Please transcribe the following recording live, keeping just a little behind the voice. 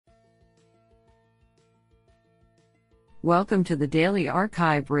Welcome to the Daily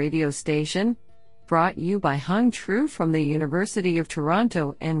Archive radio station, brought you by Hung Tru from the University of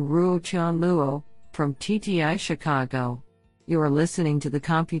Toronto and Ruo Chan Luo from TTI Chicago. You are listening to the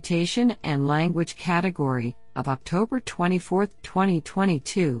Computation and Language category of October 24,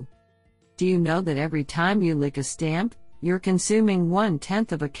 2022. Do you know that every time you lick a stamp, you're consuming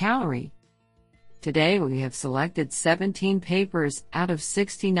 1/10 of a calorie? Today we have selected 17 papers out of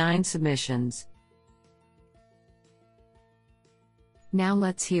 69 submissions. Now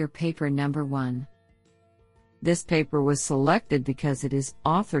let's hear paper number 1. This paper was selected because it is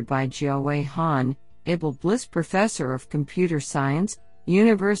authored by Jiawei Han, Abel Bliss Professor of Computer Science,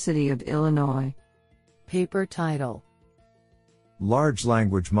 University of Illinois. Paper title: Large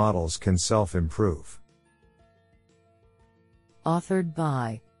Language Models Can Self-Improve. Authored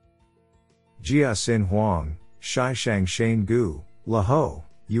by Jiaxin Huang, Shishang Shane Gu, Laho,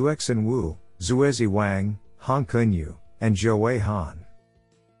 Yuexin Wu, Zuezi Wang, Hongkun Yu, and Jiawei Han.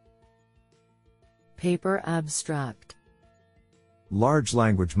 Paper abstract: Large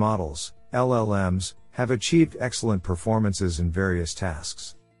language models, LLMs, have achieved excellent performances in various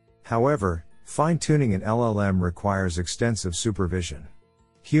tasks. However, fine-tuning an LLM requires extensive supervision.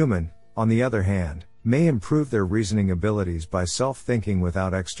 Human, on the other hand, may improve their reasoning abilities by self-thinking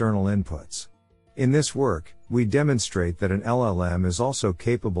without external inputs. In this work, we demonstrate that an LLM is also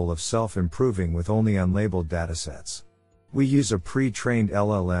capable of self-improving with only unlabeled datasets. We use a pre-trained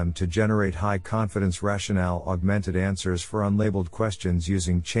LLM to generate high-confidence rationale-augmented answers for unlabeled questions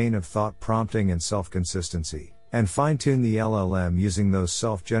using chain-of-thought prompting and self-consistency, and fine-tune the LLM using those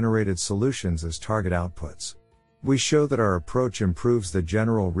self-generated solutions as target outputs. We show that our approach improves the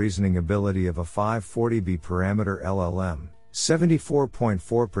general reasoning ability of a 540B parameter LLM,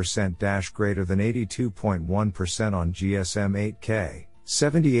 74.4% greater than 82.1% on GSM-8K,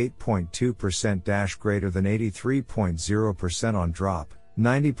 78.2% greater than 83.0% on DROP,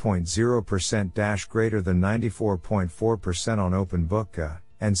 90.0% greater than 94.4% on OpenBookGA,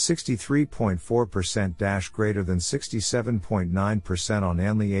 and 63.4% greater than 67.9% on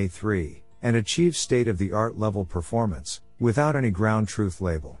Anli A3, and achieves state-of-the-art level performance, without any ground truth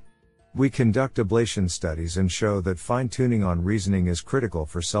label. We conduct ablation studies and show that fine-tuning on reasoning is critical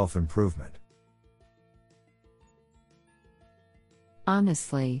for self-improvement.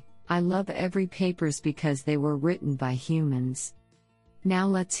 Honestly, I love every papers because they were written by humans. Now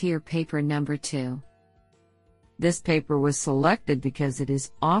let's hear paper number 2. This paper was selected because it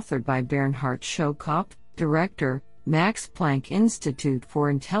is authored by Bernhard Schokopf, Director, Max Planck Institute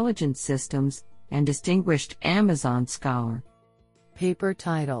for Intelligent Systems, and Distinguished Amazon Scholar. Paper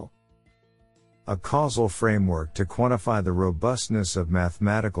title: A Causal Framework to Quantify the Robustness of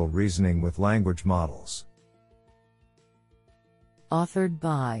Mathematical Reasoning with Language Models. Authored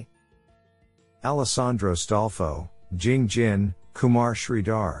by Alessandro Stolfo, Jing Jin, Kumar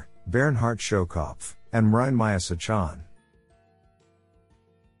Sridhar, Bernhard Schokopf, and Mrynmaya Sachan.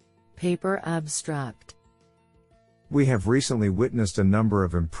 Paper abstract: We have recently witnessed a number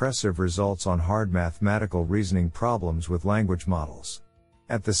of impressive results on hard mathematical reasoning problems with language models.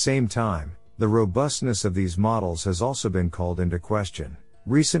 At the same time, the robustness of these models has also been called into question.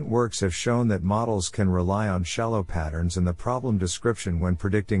 Recent works have shown that models can rely on shallow patterns in the problem description when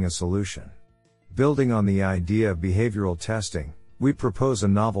predicting a solution. Building on the idea of behavioral testing, we propose a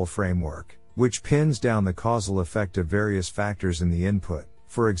novel framework, which pins down the causal effect of various factors in the input,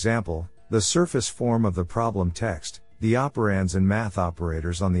 for example, the surface form of the problem text, the operands and math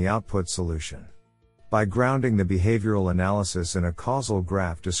operators on the output solution. By grounding the behavioral analysis in a causal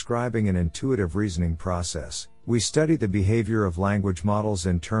graph describing an intuitive reasoning process, we study the behavior of language models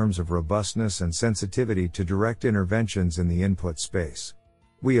in terms of robustness and sensitivity to direct interventions in the input space.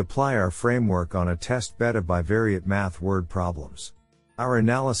 We apply our framework on a test bed of bivariate math word problems. Our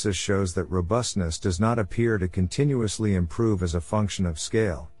analysis shows that robustness does not appear to continuously improve as a function of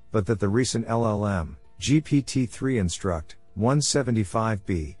scale, but that the recent LLM, GPT-3 Instruct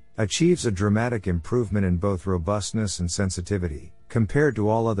 175B, achieves a dramatic improvement in both robustness and sensitivity, compared to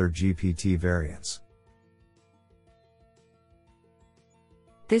all other GPT variants.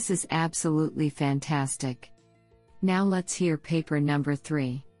 This is absolutely fantastic. Now let's hear paper number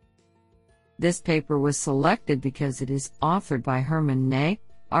 3. This paper was selected because it is authored by Herman Ney,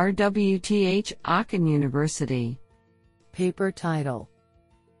 RWTH Aachen University. Paper title: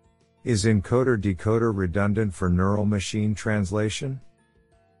 Is encoder-decoder redundant for neural machine translation?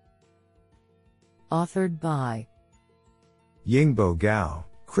 Authored by Yingbo Gao,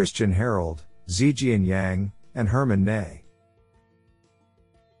 Christian Harold, Zijian Yang, and Herman Ney.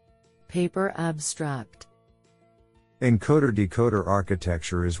 Paper abstract: Encoder-decoder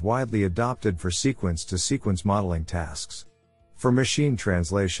architecture is widely adopted for sequence-to-sequence modeling tasks. For machine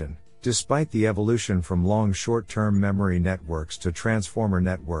translation, despite the evolution from long short-term memory networks to transformer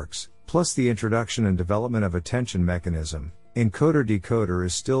networks, plus the introduction and development of attention mechanism, encoder-decoder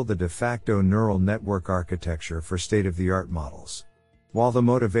is still the de facto neural network architecture for state-of-the-art models. While the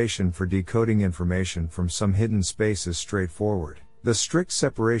motivation for decoding information from some hidden space is straightforward, the strict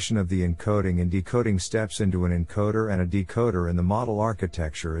separation of the encoding and decoding steps into an encoder and a decoder in the model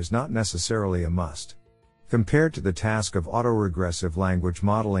architecture is not necessarily a must. Compared to the task of autoregressive language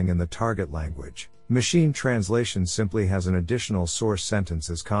modeling in the target language, machine translation simply has an additional source sentence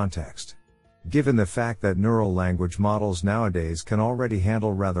as context. Given the fact that neural language models nowadays can already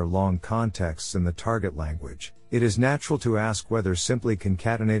handle rather long contexts in the target language, it is natural to ask whether simply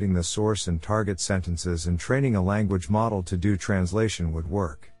concatenating the source and target sentences and training a language model to do translation would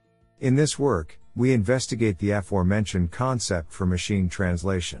work. In this work, we investigate the aforementioned concept for machine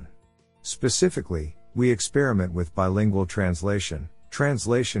translation. Specifically, we experiment with bilingual translation,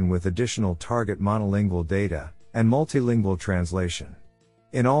 translation with additional target monolingual data, and multilingual translation.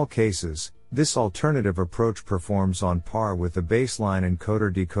 In all cases, this alternative approach performs on par with the baseline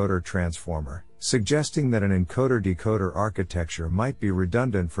encoder-decoder transformer, suggesting that an encoder-decoder architecture might be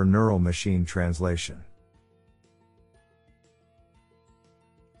redundant for neural machine translation.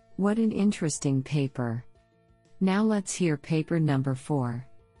 What an interesting paper. Now let's hear paper number 4.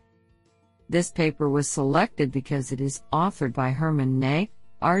 This paper was selected because it is authored by Herman Ney,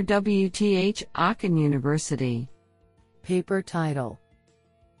 RWTH Aachen University. Paper title: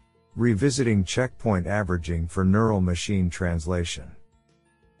 Revisiting Checkpoint Averaging for Neural Machine Translation.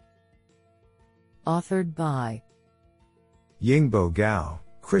 Authored by Yingbo Gao,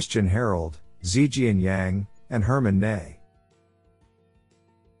 Christian Herold, Zijian Yang, and Herman Ney.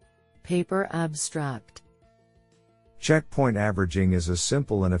 Paper abstract: Checkpoint averaging is a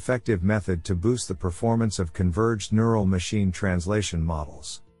simple and effective method to boost the performance of converged neural machine translation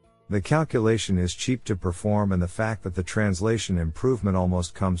models. The calculation is cheap to perform, and the fact that the translation improvement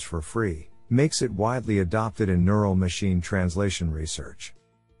almost comes for free makes it widely adopted in neural machine translation research.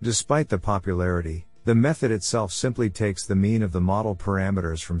 Despite the popularity, the method itself simply takes the mean of the model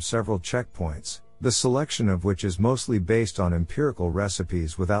parameters from several checkpoints, the selection of which is mostly based on empirical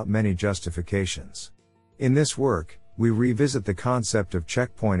recipes without many justifications. In this work, we revisit the concept of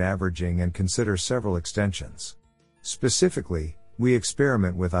checkpoint averaging and consider several extensions. Specifically, we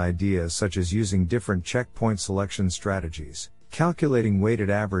experiment with ideas such as using different checkpoint selection strategies, calculating weighted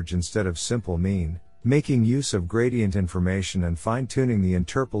average instead of simple mean, making use of gradient information, and fine-tuning the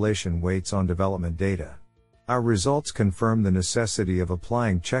interpolation weights on development data. Our results confirm the necessity of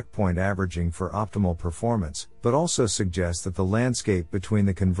applying checkpoint averaging for optimal performance, but also suggest that the landscape between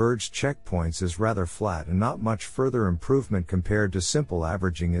the converged checkpoints is rather flat and not much further improvement compared to simple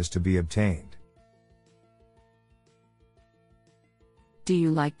averaging is to be obtained. Do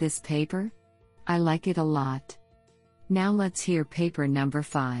you like this paper? I like it a lot. Now let's hear paper number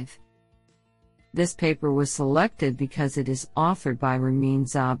 5. This paper was selected because it is authored by Ramin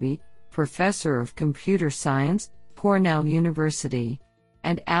Zabi, Professor of Computer Science, Cornell University,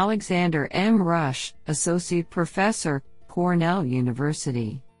 and Alexander M. Rush, Associate Professor, Cornell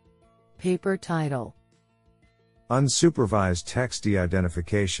University. Paper title: Unsupervised text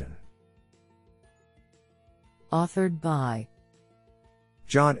de-identification. Authored by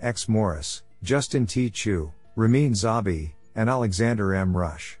John X. Morris, Justin T. Chu, Ramin Zabi, and Alexander M.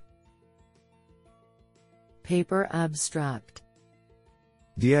 Rush. Paper abstract: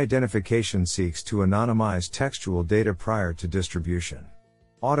 De-identification seeks to anonymize textual data prior to distribution.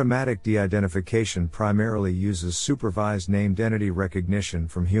 Automatic de-identification primarily uses supervised named entity recognition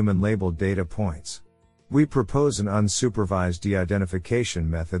from human-labeled data points. We propose an unsupervised de-identification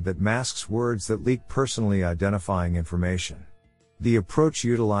method that masks words that leak personally identifying information. The approach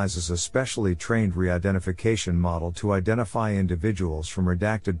utilizes a specially trained re-identification model to identify individuals from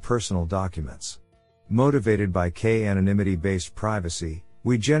redacted personal documents. Motivated by k-anonymity-based privacy,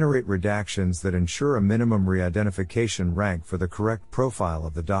 we generate redactions that ensure a minimum re-identification rank for the correct profile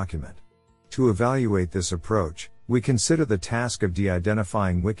of the document. To evaluate this approach, we consider the task of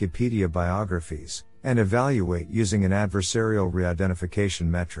de-identifying Wikipedia biographies, and evaluate using an adversarial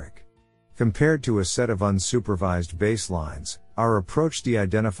re-identification metric. Compared to a set of unsupervised baselines, our approach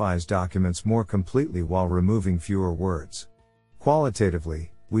de-identifies documents more completely while removing fewer words.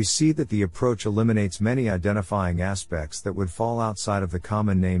 Qualitatively, we see that the approach eliminates many identifying aspects that would fall outside of the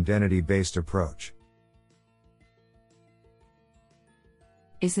common named entity-based approach.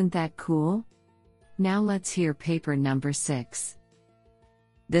 Isn't that cool? Now let's hear paper number 6.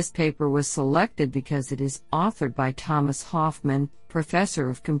 This paper was selected because it is authored by Thomas Hoffmann, Professor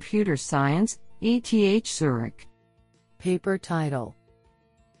of Computer Science, ETH Zurich. Paper title: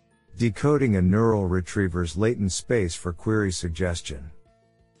 Decoding a Neural Retriever's Latent Space for Query Suggestion.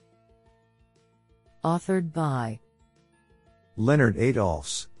 Authored by Leonard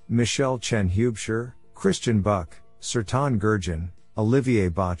Adolphs, Michel Chen-Hubscher, Christian Buck, Sertan Gurjan, Olivier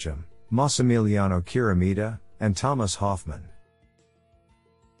Bacham, Massimiliano Chiaramita, and Thomas Hoffmann.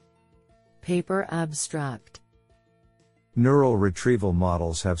 Paper abstract: Neural retrieval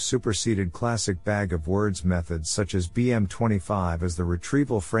models have superseded classic bag-of-words methods such as BM25 as the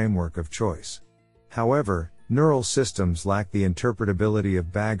retrieval framework of choice. However, neural systems lack the interpretability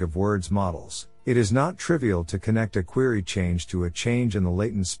of bag-of-words models. It is not trivial to connect a query change to a change in the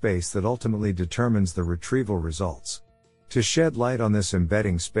latent space that ultimately determines the retrieval results. To shed light on this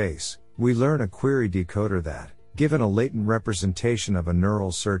embedding space, we learn a query decoder that, given a latent representation of a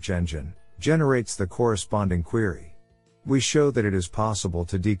neural search engine, generates the corresponding query. We show that it is possible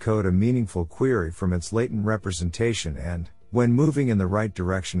to decode a meaningful query from its latent representation and, when moving in the right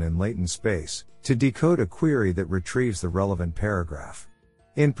direction in latent space, to decode a query that retrieves the relevant paragraph.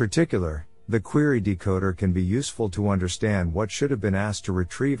 In particular, the query decoder can be useful to understand what should have been asked to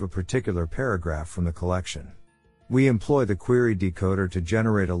retrieve a particular paragraph from the collection. We employ the query decoder to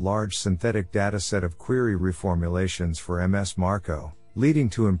generate a large synthetic dataset of query reformulations for MS Marco, leading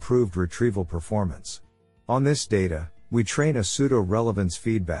to improved retrieval performance. On this data, we train a pseudo-relevance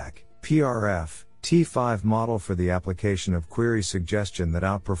feedback (PRF) T5 model for the application of query suggestion that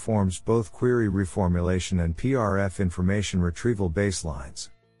outperforms both query reformulation and PRF information retrieval baselines.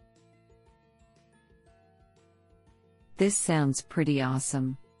 This sounds pretty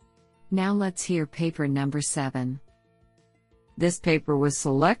awesome. Now let's hear paper number 7. This paper was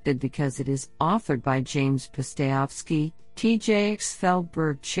selected because it is authored by James Pustejovsky, TJX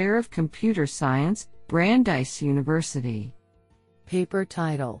Feldberg Chair of Computer Science, Brandeis University. Paper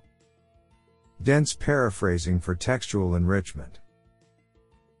title: Dense Paraphrasing for Textual Enrichment.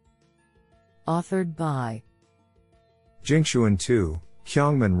 Authored by Jingxuan Tu,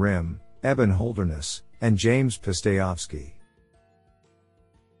 Hyungmin Rim, Eben Holderness, and James Pustejovsky.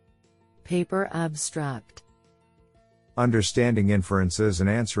 Paper abstract: Understanding inferences and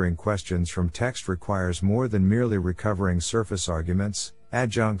answering questions from text requires more than merely recovering surface arguments,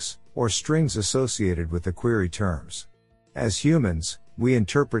 adjuncts, or strings associated with the query terms. As humans, we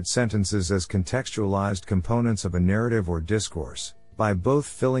interpret sentences as contextualized components of a narrative or discourse, by both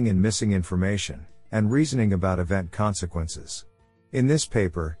filling in missing information, and reasoning about event consequences. In this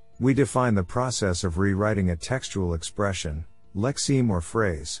paper, we define the process of rewriting a textual expression, lexeme or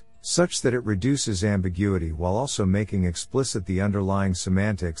phrase, such that it reduces ambiguity while also making explicit the underlying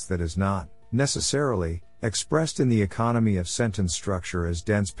semantics that is not, necessarily, expressed in the economy of sentence structure as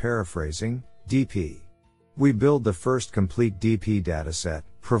dense paraphrasing, DP. We build the first complete DP dataset,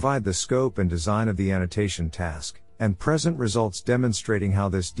 provide the scope and design of the annotation task, and present results demonstrating how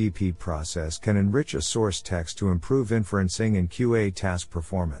this DP process can enrich a source text to improve inferencing and QA task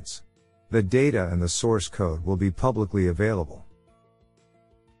performance. The data and the source code will be publicly available.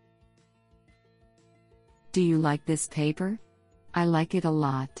 Do you like this paper? I like it a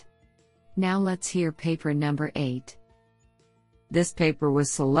lot. Now let's hear paper number 8. This paper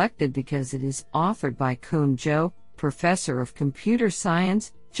was selected because it is authored by Kun Zhou, Professor of Computer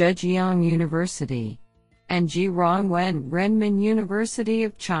Science, Zhejiang University, and Jirong Wen, Renmin University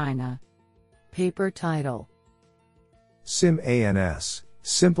of China. Paper title: SIM-ANS,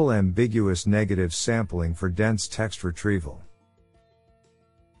 Simple Ambiguous Negative Sampling for Dense Text Retrieval.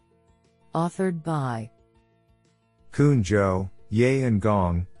 Authored by Kun Zhou, Yayan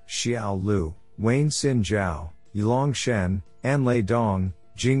Gong, Xiao Lu, Wayne-Sin Zhao, Yilong Shen, Anlei Dong,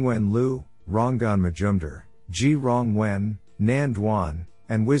 Jingwen Lu, Ronggan Majumdar, Jirong Wen, Nan Duan,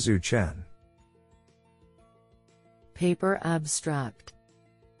 and Wizu Chen. Paper abstract: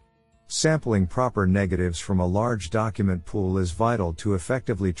 Sampling proper negatives from a large document pool is vital to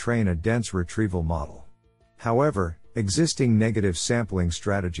effectively train a dense retrieval model. However, existing negative sampling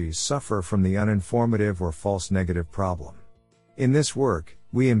strategies suffer from the uninformative or false negative problem. In this work,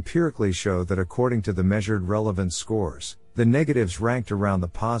 we empirically show that according to the measured relevance scores, the negatives ranked around the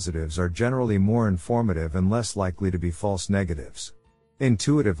positives are generally more informative and less likely to be false negatives.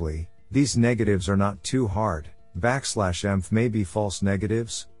 Intuitively, these negatives are not too hard, \emph may be false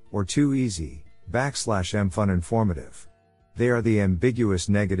negatives, or too easy, \emph uninformative. They are the ambiguous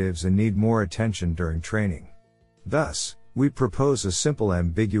negatives and need more attention during training. Thus, we propose a simple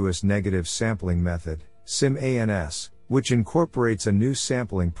ambiguous negative sampling method, SIM-ANS, which incorporates a new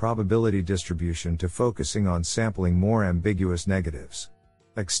sampling probability distribution to focusing on sampling more ambiguous negatives.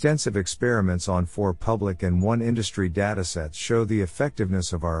 Extensive experiments on 4 public and 1 industry datasets show the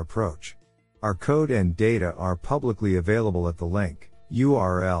effectiveness of our approach. Our code and data are publicly available at the link,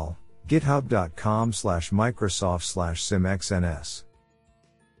 URL, github.com/microsoft/simxns.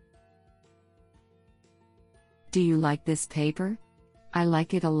 Do you like this paper? I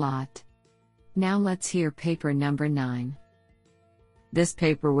like it a lot. Now let's hear paper number 9. This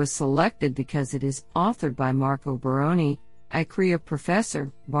paper was selected because it is authored by Marco Baroni, ICREA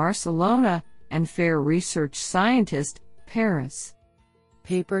professor, Barcelona, and FAIR research scientist, Paris.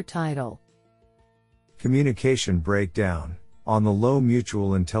 Paper title: Communication Breakdown, on the Low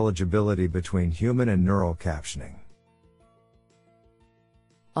Mutual Intelligibility between Human and Neural Captioning.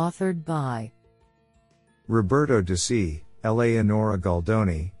 Authored by Roberto Deci, Eleonora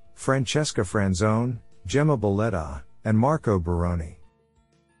Galdoni, Francesca Franzone, Gemma Boletta, and Marco Baroni.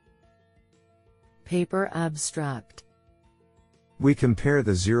 Paper abstract: We compare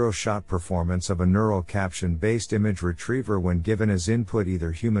the zero-shot performance of a neural caption-based image retriever when given as input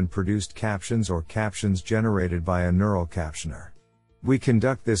either human-produced captions or captions generated by a neural captioner. We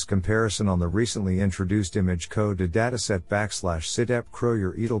conduct this comparison on the recently introduced image code to dataset /CITEP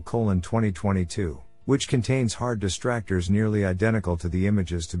Kroyer Edel 2022, which contains hard distractors nearly identical to the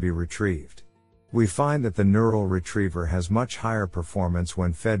images to be retrieved. We find that the neural retriever has much higher performance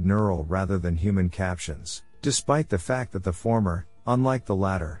when fed neural rather than human captions, despite the fact that the former, unlike the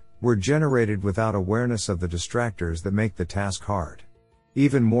latter, were generated without awareness of the distractors that make the task hard.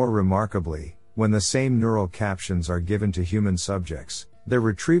 Even more remarkably, when the same neural captions are given to human subjects, their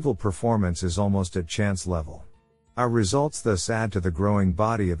retrieval performance is almost at chance level. Our results thus add to the growing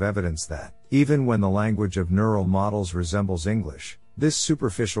body of evidence that, even when the language of neural models resembles English, this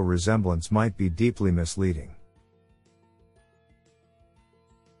superficial resemblance might be deeply misleading.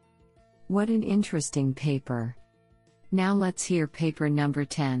 What an interesting paper. Now let's hear paper number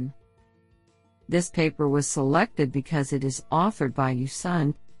 10. This paper was selected because it is authored by Yu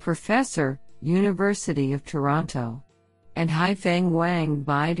Sun, professor, University of Toronto, and Haifeng Wang,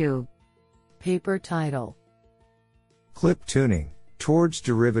 Baidu. Paper title: Clip Tuning, Towards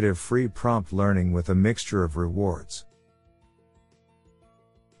Derivative-Free Prompt Learning with a Mixture of Rewards.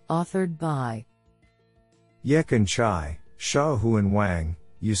 Authored by Yekan Chai, Xiaohuan Wang,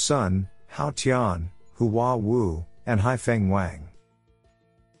 Yu Sun, Hao Tian, Hua Wu, and Haifeng Wang.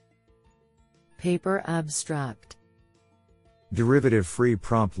 Paper abstract: Derivative-free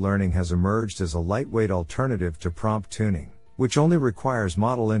prompt learning has emerged as a lightweight alternative to prompt tuning, which only requires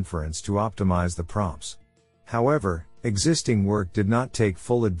model inference to optimize the prompts. However, existing work did not take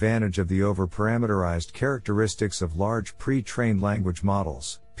full advantage of the over-parameterized characteristics of large pre-trained language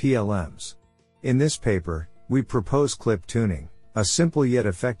models, PLMs. In this paper, we propose clip tuning, a simple yet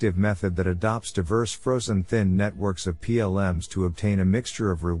effective method that adopts diverse frozen thin networks of PLMs to obtain a mixture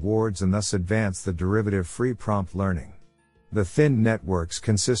of rewards and thus advance the derivative-free prompt learning. The thin networks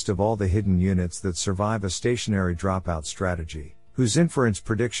consist of all the hidden units that survive a stationary dropout strategy, whose inference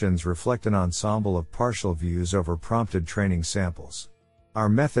predictions reflect an ensemble of partial views over prompted training samples. Our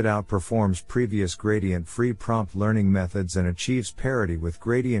method outperforms previous gradient-free prompt learning methods and achieves parity with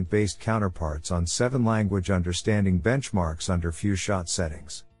gradient-based counterparts on 7 language understanding benchmarks under few-shot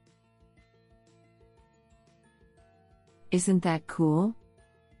settings. Isn't that cool?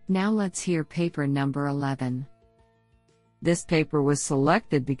 Now let's hear paper number 11. This paper was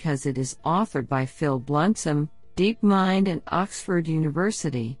selected because it is authored by Phil Bluntsom, DeepMind, and Oxford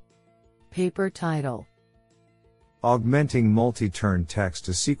University. Paper title: Augmenting Multi-Turn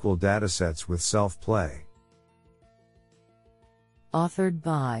Text-to-SQL Datasets with Self-Play. Authored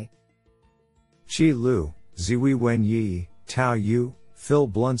by Qi Lu, Zihui Wenyi, Tao Yu, Phil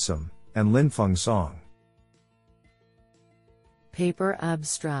Bluntsom, and Linfeng Song. Paper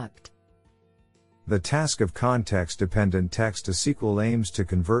abstract: The task of context-dependent text-to-SQL aims to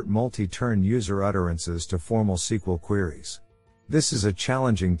convert multi-turn user utterances to formal SQL queries. This is a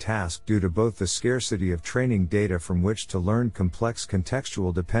challenging task due to both the scarcity of training data from which to learn complex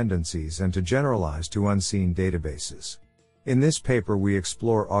contextual dependencies and to generalize to unseen databases. In this paper we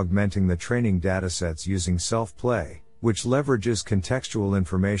explore augmenting the training datasets using self-play, which leverages contextual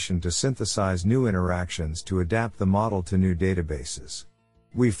information to synthesize new interactions to adapt the model to new databases.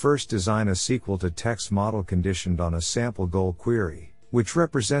 We first design a SQL-to-text model conditioned on a sample goal query, which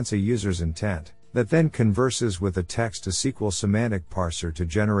represents a user's intent, that then converses with a text-to-SQL semantic parser to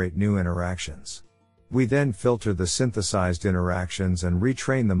generate new interactions. We then filter the synthesized interactions and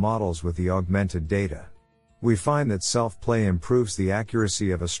retrain the models with the augmented data. We find that self-play improves the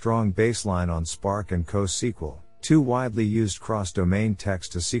accuracy of a strong baseline on Spark and CoSQL, 2 widely used cross-domain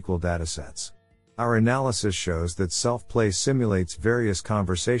text-to-SQL datasets. Our analysis shows that self-play simulates various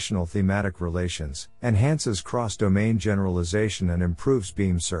conversational thematic relations, enhances cross-domain generalization and improves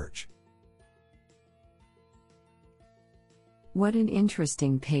beam search. What an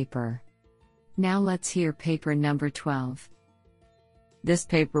interesting paper. Now let's hear paper number 12. This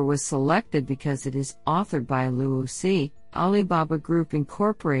paper was selected because it is authored by Luo C., Alibaba Group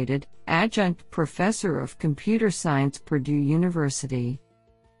Incorporated, Adjunct Professor of Computer Science, Purdue University.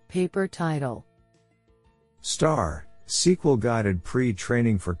 Paper title: STAR, SQL-Guided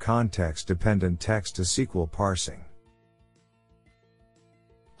Pre-Training for Context-Dependent Text-to-SQL Parsing.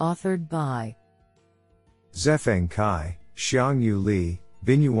 Authored by Zefeng Cai, Xiangyu Li,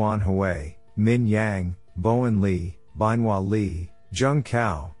 Binyuan Hui, Min Yang, Bowen Li, Binhua Li, Zheng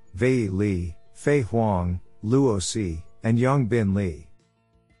Cao, Wei Li, Fei Huang, Luo Si, and Yongbin Li.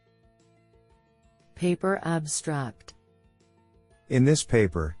 Paper abstract: In this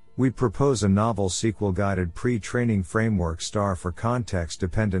paper, we propose a novel SQL-guided pre-training framework STAR for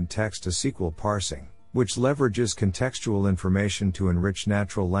context-dependent text-to-SQL parsing, which leverages contextual information to enrich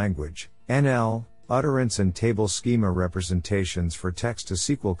natural language (NL) utterance and table schema representations for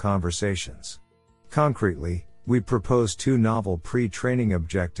text-to-SQL conversations. Concretely, we propose two novel pre-training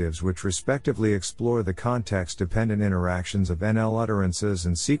objectives which respectively explore the context-dependent interactions of NL utterances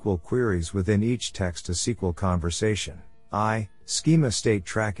and SQL queries within each text-to-SQL conversation. Schema State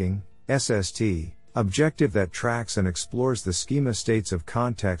Tracking, SST, objective that tracks and explores the schema states of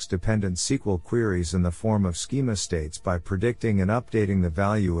context-dependent SQL queries in the form of schema states by predicting and updating the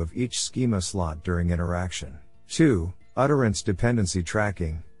value of each schema slot during interaction. 2. Utterance Dependency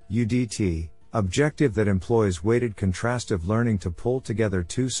Tracking, UDT, objective that employs weighted contrastive learning to pull together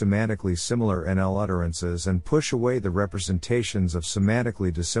two semantically similar NL utterances and push away the representations of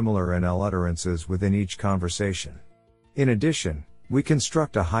semantically dissimilar NL utterances within each conversation. In addition, we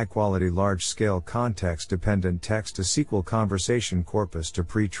construct a high-quality large-scale context-dependent text-to-SQL conversation corpus to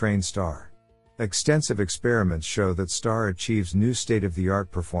pre-train STAR. Extensive experiments show that STAR achieves new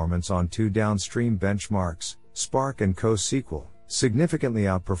state-of-the-art performance on two downstream benchmarks, Spark and CoSQL, significantly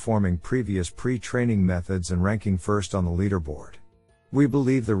outperforming previous pre-training methods and ranking first on the leaderboard. We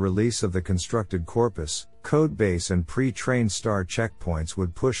believe the release of the constructed corpus, codebase and pre-trained STAR checkpoints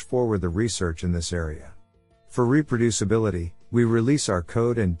would push forward the research in this area. For reproducibility, we release our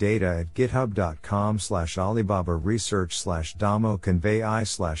code and data at github.com/Alibaba research/damo convey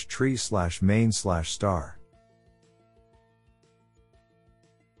i/tree/main/star.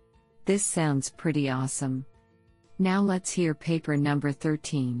 This sounds pretty awesome. Now let's hear paper number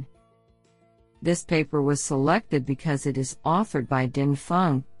 13. This paper was selected because it is authored by Din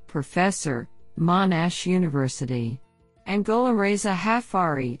Feng, Professor, Monash University, and Gholamreza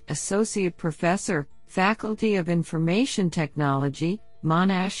Hafari, Associate Professor, Faculty of Information Technology,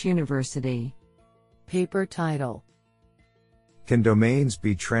 Monash University. Paper title: Can domains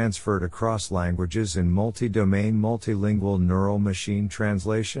be transferred across languages in multi-domain multilingual neural machine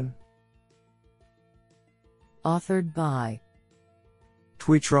translation? Authored by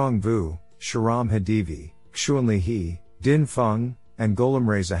Tuitrong Vu, Shahram Hadivi, Xuanli He, Din Feng, and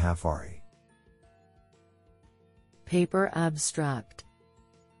Gholamreza Hafari. Paper abstract: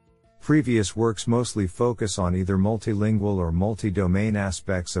 Previous works mostly focus on either multilingual or multi-domain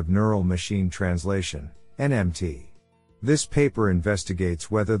aspects of neural machine translation, NMT. This paper investigates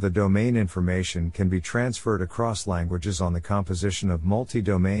whether the domain information can be transferred across languages on the composition of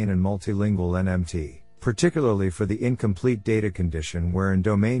multi-domain and multilingual NMT, particularly for the incomplete data condition wherein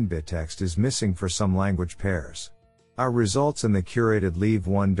domain bittext is missing for some language pairs. Our results in the curated Leave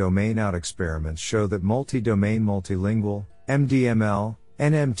One Domain Out experiments show that multi-domain multilingual, MDML,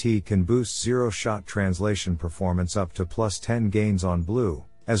 NMT can boost zero-shot translation performance up to +10 gains on BLEU,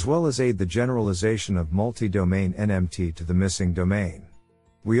 as well as aid the generalization of multi-domain NMT to the missing domain.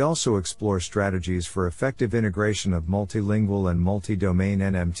 We also explore strategies for effective integration of multilingual and multi-domain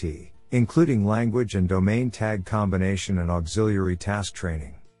NMT, including language and domain tag combination and auxiliary task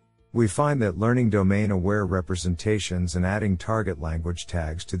training. We find that learning domain-aware representations and adding target language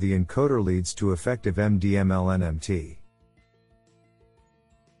tags to the encoder leads to effective MDML NMT.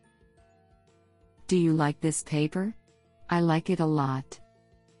 Do you like this paper? I like it a lot.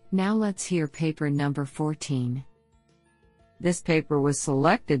 Now let's hear paper number 14. This paper was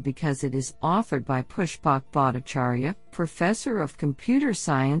selected because it is authored by Pushpak Bhattacharya, Professor of Computer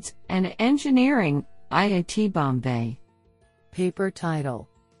Science and Engineering, IIT Bombay. Paper title: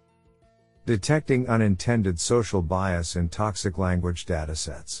 Detecting Unintended Social Bias in Toxic Language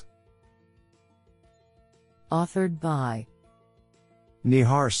Datasets. Authored by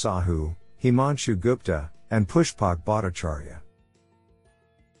Nihar Sahu, Himanshu Gupta, and Pushpak Bhattacharya.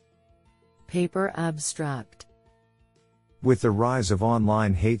 Paper abstract. With the rise of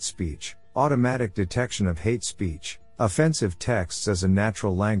online hate speech, automatic detection of hate speech, offensive texts as a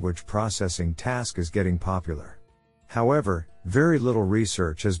natural language processing task is getting popular. However, very little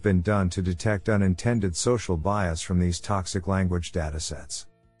research has been done to detect unintended social bias from these toxic language datasets.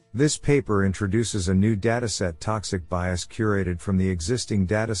 This paper introduces a new dataset, toxic bias, curated from the existing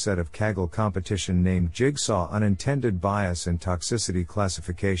dataset of Kaggle competition named Jigsaw Unintended Bias and Toxicity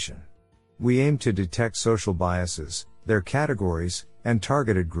Classification. We aim to detect social biases, their categories, and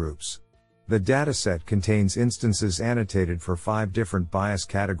targeted groups. The dataset contains instances annotated for 5 different bias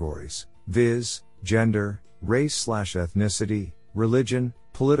categories, viz., gender, race/ethnicity, religion,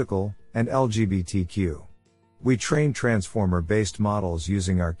 political, and LGBTQ. We train transformer-based models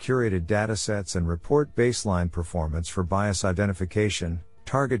using our curated datasets and report baseline performance for bias identification,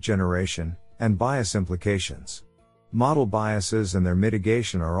 target generation, and bias implications. Model biases and their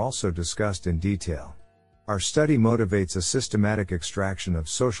mitigation are also discussed in detail. Our study motivates a systematic extraction of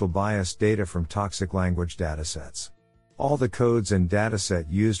social bias data from toxic language datasets. All the codes and dataset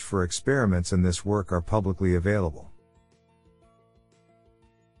used for experiments in this work are publicly available.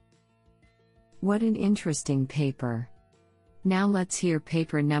 What an interesting paper. Now let's hear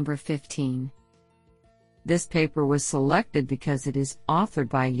paper number 15. This paper was selected because it is authored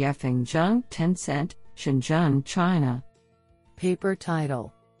by Yefeng Zheng, Tencent, Shenzhen, China. Paper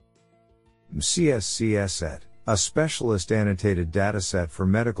title: CSCSET, a specialist annotated dataset for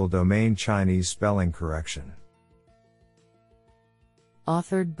medical domain Chinese spelling correction.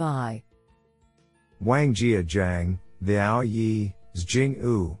 Authored by Wangjia Zhang, Liao Yi, Xing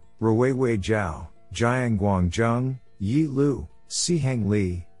Wu, Ruiwei Zhao, Jianguang Zheng, Yi Lu, Xiheng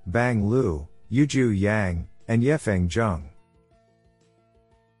Li, Bang Lu, Yuzhu Yang, and Yefeng Zheng.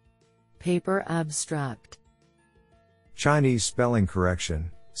 Paper abstract. Chinese spelling correction,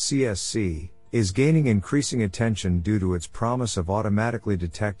 CSC, is gaining increasing attention due to its promise of automatically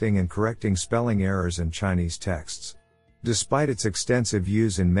detecting and correcting spelling errors in Chinese texts. Despite its extensive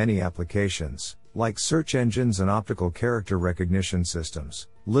use in many applications, like search engines and optical character recognition systems,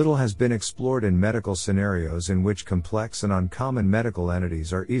 little has been explored in medical scenarios in which complex and uncommon medical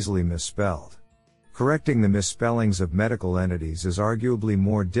entities are easily misspelled. Correcting the misspellings of medical entities is arguably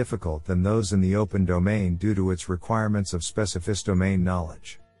more difficult than those in the open domain due to its requirements of specific domain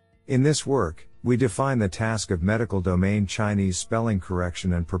knowledge. In this work, we define the task of medical domain Chinese spelling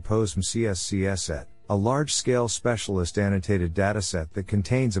correction and propose CSCSET, a large-scale specialist annotated dataset that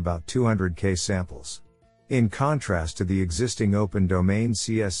contains about 200 case samples. In contrast to the existing open domain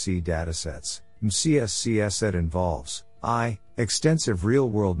CSC datasets, CSCSET involves extensive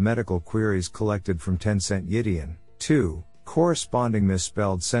real-world medical queries collected from Tencent Yidian, 2. Corresponding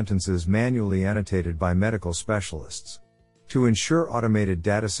misspelled sentences manually annotated by medical specialists. To ensure automated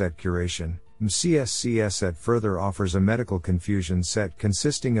dataset curation, CSCSET further offers a medical confusion set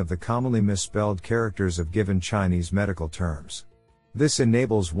consisting of the commonly misspelled characters of given Chinese medical terms. This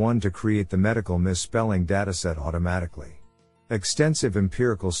enables one to create the medical misspelling dataset automatically. Extensive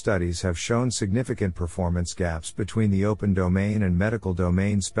empirical studies have shown significant performance gaps between the open domain and medical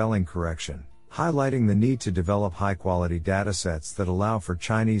domain spelling correction, highlighting the need to develop high-quality datasets that allow for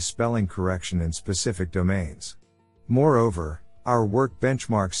Chinese spelling correction in specific domains. Moreover, our work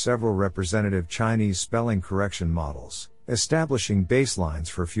benchmarks several representative Chinese spelling correction models, establishing baselines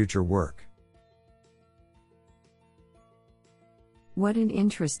for future work. What an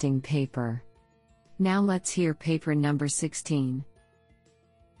interesting paper. Now let's hear paper number 16.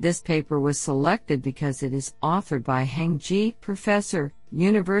 This paper was selected because it is authored by Heng Ji, Professor,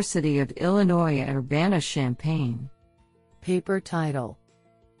 University of Illinois at Urbana-Champaign. Paper title: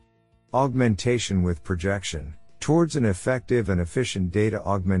 Augmentation with Projection, Towards an Effective and Efficient Data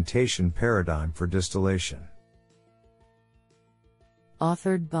Augmentation Paradigm for Distillation.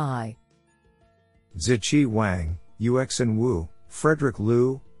 Authored by Ziqi Wang, Yuexin Wu, Frederick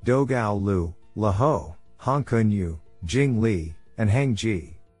Liu, Dougao Liu, Lahou, Hongkun Yu, Jing Li, and Heng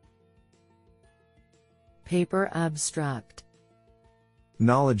Ji. Paper abstract.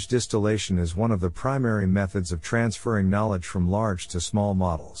 Knowledge distillation is one of the primary methods of transferring knowledge from large to small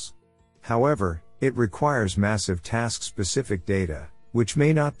models. However, it requires massive task-specific data, which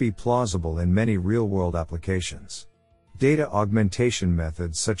may not be plausible in many real-world applications. Data augmentation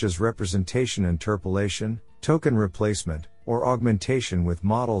methods such as representation interpolation, token replacement, or augmentation with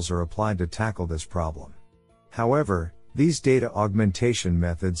models are applied to tackle this problem. However, these data augmentation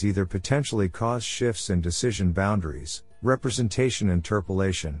methods either potentially cause shifts in decision boundaries, representation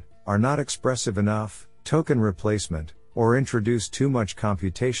interpolation, are not expressive enough, token replacement, or introduce too much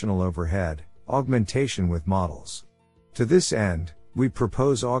computational overhead, augmentation with models. To this end, we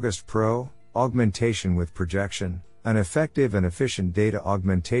propose AugustPro, Augmentation with projection, an effective and efficient data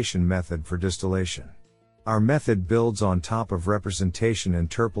augmentation method for distillation. Our method builds on top of representation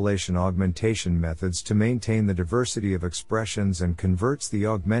interpolation augmentation methods to maintain the diversity of expressions and converts the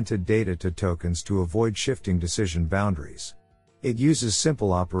augmented data to tokens to avoid shifting decision boundaries. It uses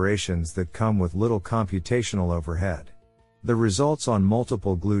simple operations that come with little computational overhead. The results on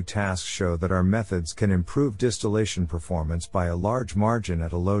multiple glue tasks show that our methods can improve distillation performance by a large margin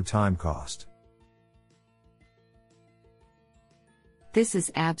at a low time cost. This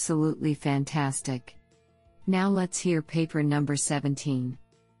is absolutely fantastic. Now let's hear paper number 17.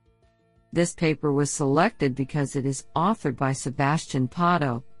 This paper was selected because it is authored by Sebastian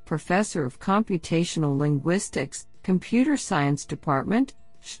Pato, Professor of Computational Linguistics, Computer Science Department,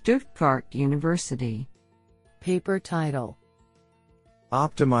 Stuttgart University. Paper title: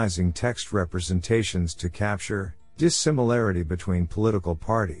 Optimizing Text Representations to Capture Dissimilarity Between Political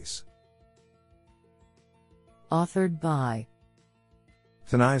Parties. Authored by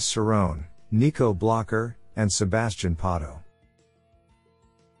Thanais Cerrone, Nico Blocker, and Sebastian Pato.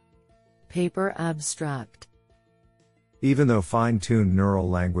 Paper abstract: Even though fine-tuned neural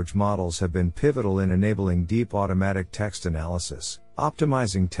language models have been pivotal in enabling deep automatic text analysis,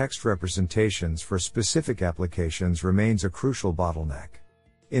 optimizing text representations for specific applications remains a crucial bottleneck.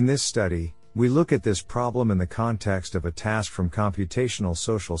 In this study, we look at this problem in the context of a task from computational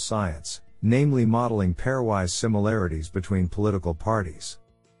social science, namely modeling pairwise similarities between political parties.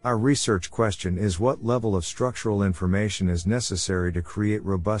 Our research question is what level of structural information is necessary to create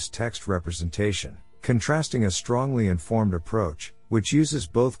robust text representation, contrasting a strongly informed approach, which uses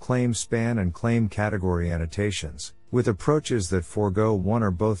both claim span and claim category annotations, with approaches that forego one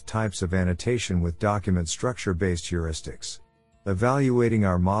or both types of annotation with document structure-based heuristics. Evaluating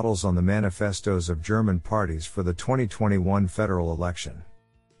our models on the manifestos of German parties for the 2021 federal election.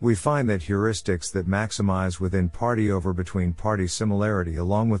 We find that heuristics that maximize within party over between party similarity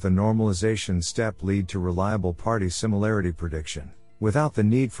along with a normalization step lead to reliable party similarity prediction, without the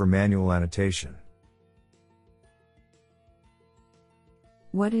need for manual annotation.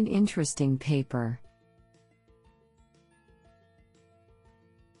 What an interesting paper.